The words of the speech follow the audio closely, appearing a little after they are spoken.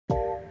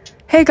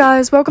Hey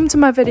guys, welcome to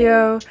my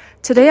video.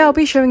 Today I'll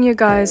be showing you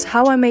guys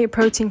how I made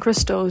protein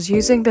crystals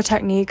using the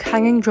technique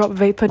hanging drop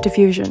vapor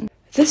diffusion.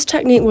 This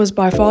technique was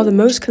by far the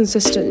most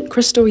consistent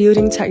crystal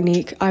yielding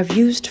technique I've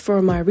used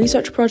for my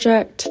research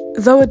project,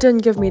 though it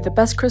didn't give me the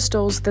best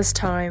crystals this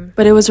time.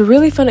 But it was a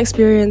really fun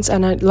experience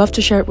and I'd love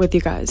to share it with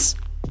you guys.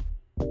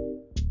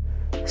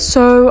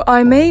 So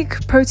I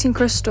make protein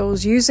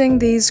crystals using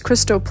these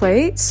crystal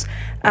plates,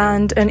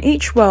 and in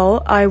each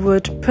well I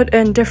would put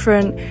in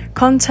different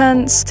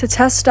contents to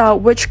test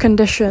out which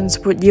conditions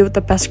would yield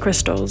the best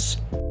crystals.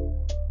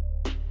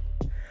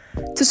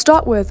 To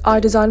start with,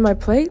 I designed my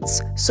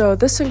plates, so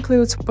this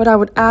includes what I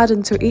would add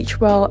into each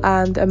well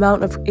and the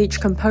amount of each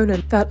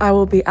component that I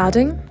will be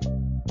adding.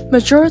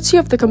 Majority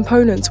of the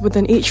components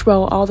within each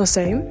well are the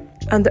same,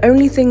 and the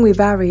only thing we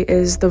vary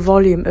is the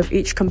volume of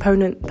each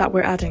component that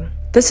we're adding.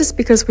 This is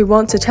because we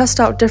want to test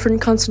out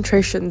different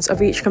concentrations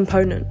of each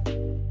component.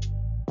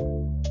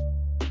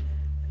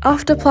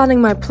 After planning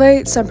my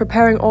plates and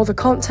preparing all the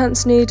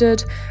contents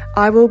needed,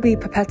 I will be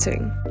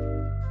pipetting.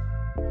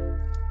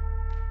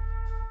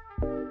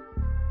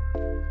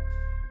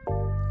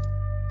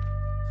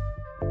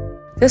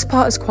 This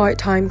part is quite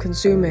time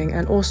consuming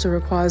and also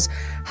requires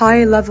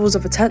high levels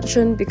of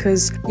attention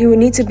because you will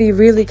need to be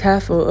really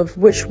careful of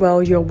which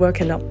well you're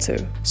working up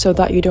to, so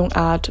that you don't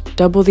add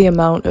double the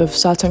amount of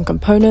certain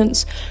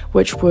components,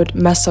 which would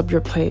mess up your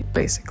plate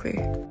basically.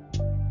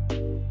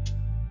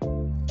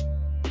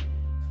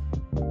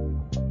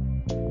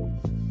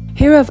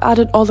 Here I've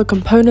added all the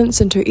components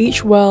into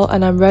each well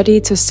and I'm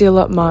ready to seal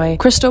up my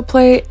crystal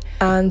plate.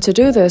 And to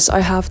do this, I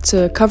have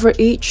to cover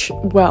each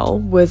well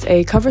with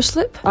a cover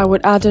slip. I would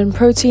add in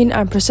protein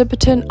and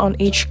precipitant on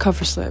each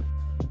cover slip.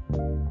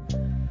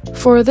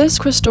 For this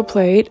crystal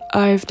plate,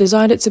 I've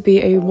designed it to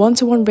be a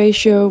 1:1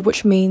 ratio,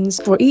 which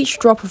means for each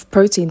drop of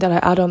protein that I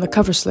add on the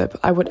cover slip,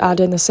 I would add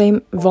in the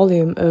same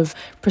volume of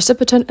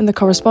precipitant in the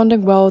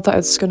corresponding well that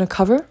it's going to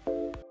cover.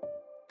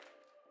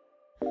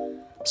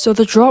 So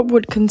the drop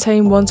would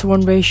contain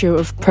 1:1 ratio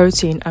of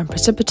protein and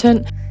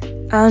precipitant,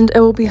 and it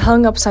will be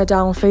hung upside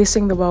down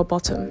facing the well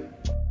bottom.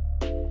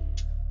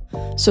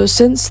 So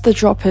since the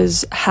drop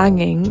is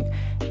hanging,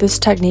 this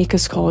technique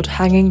is called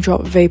hanging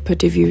drop vapor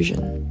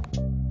diffusion.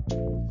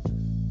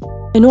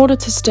 In order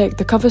to stick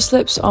the cover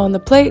slips on the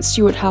plates,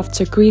 you would have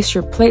to grease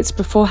your plates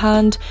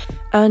beforehand,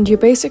 and you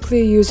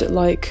basically use it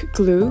like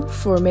glue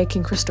for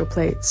making crystal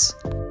plates.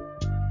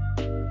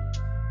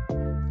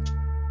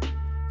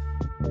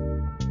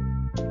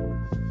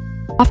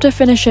 After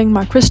finishing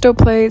my crystal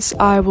plates,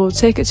 I will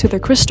take it to the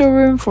crystal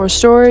room for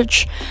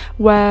storage,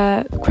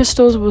 where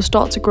crystals will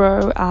start to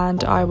grow,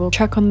 and I will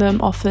check on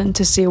them often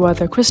to see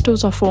whether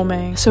crystals are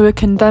forming, so it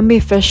can then be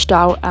fished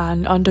out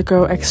and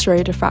undergo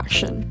X-ray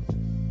diffraction.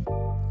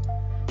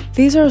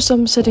 These are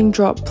some sitting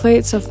drop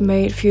plates I've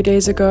made a few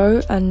days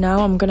ago, and now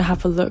I'm gonna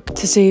have a look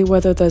to see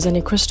whether there's any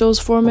crystals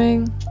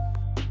forming.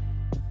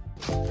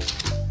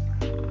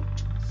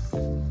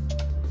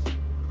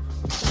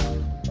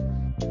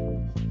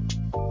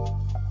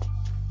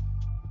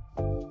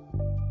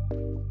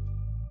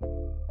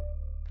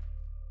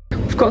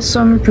 Got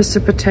some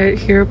precipitate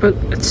here, but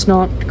it's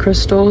not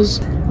crystals.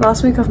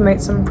 Last week I've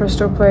made some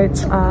crystal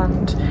plates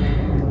and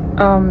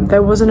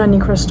there wasn't any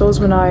crystals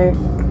when I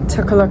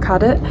took a look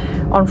at it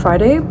on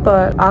Friday,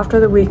 but after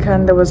the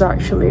weekend there was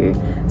actually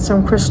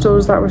some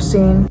crystals that were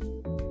seen.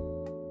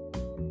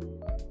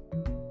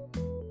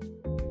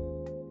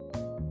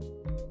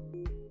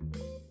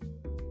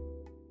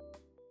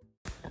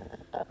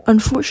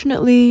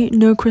 Unfortunately,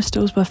 no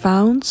crystals were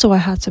found, so I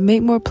had to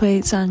make more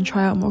plates and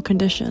try out more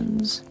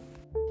conditions.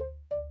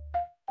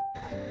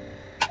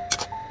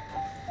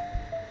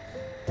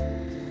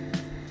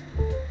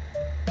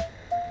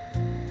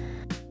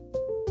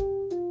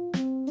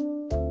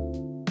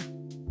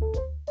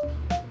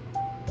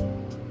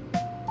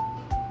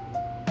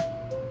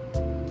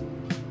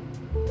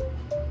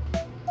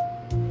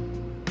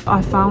 I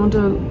found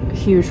a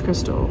huge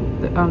crystal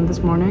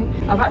this morning.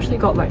 I've actually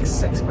got like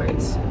 6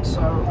 plates,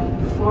 so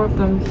 4 of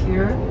them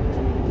here,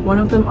 1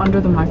 of them under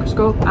the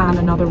microscope, and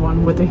another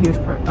one with a huge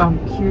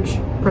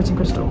protein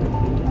crystal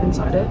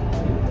inside it.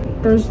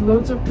 There's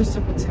loads of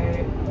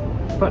precipitate,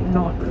 but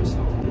not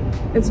crystal.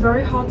 It's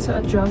very hard to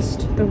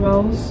adjust the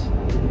wells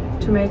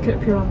to make it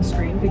appear on the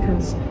screen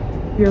because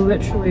you're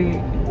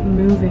literally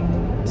moving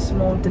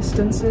small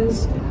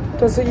distances.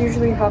 Does it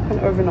usually happen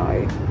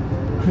overnight?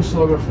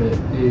 Crystallography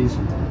is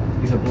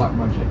a black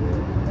magic.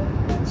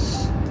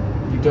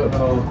 You don't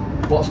know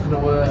what's going to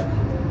work,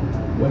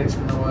 when it's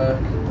going to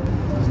work.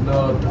 There's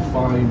no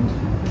defined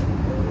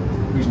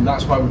reason.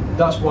 That's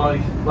why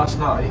last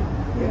night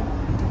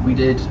we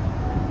did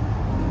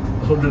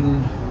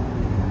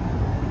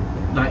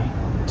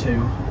 192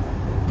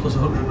 plus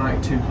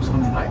 192 plus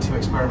 192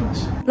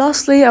 experiments.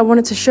 Lastly, I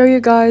wanted to show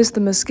you guys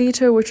the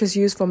mosquito, which is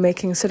used for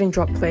making sitting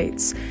drop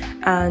plates,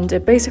 and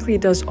it basically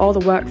does all the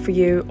work for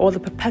you, all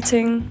the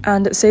pipetting,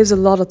 and it saves a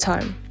lot of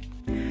time.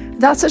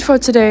 That's it for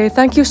today.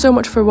 Thank you so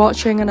much for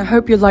watching and I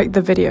hope you liked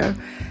the video.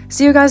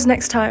 See you guys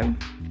next time.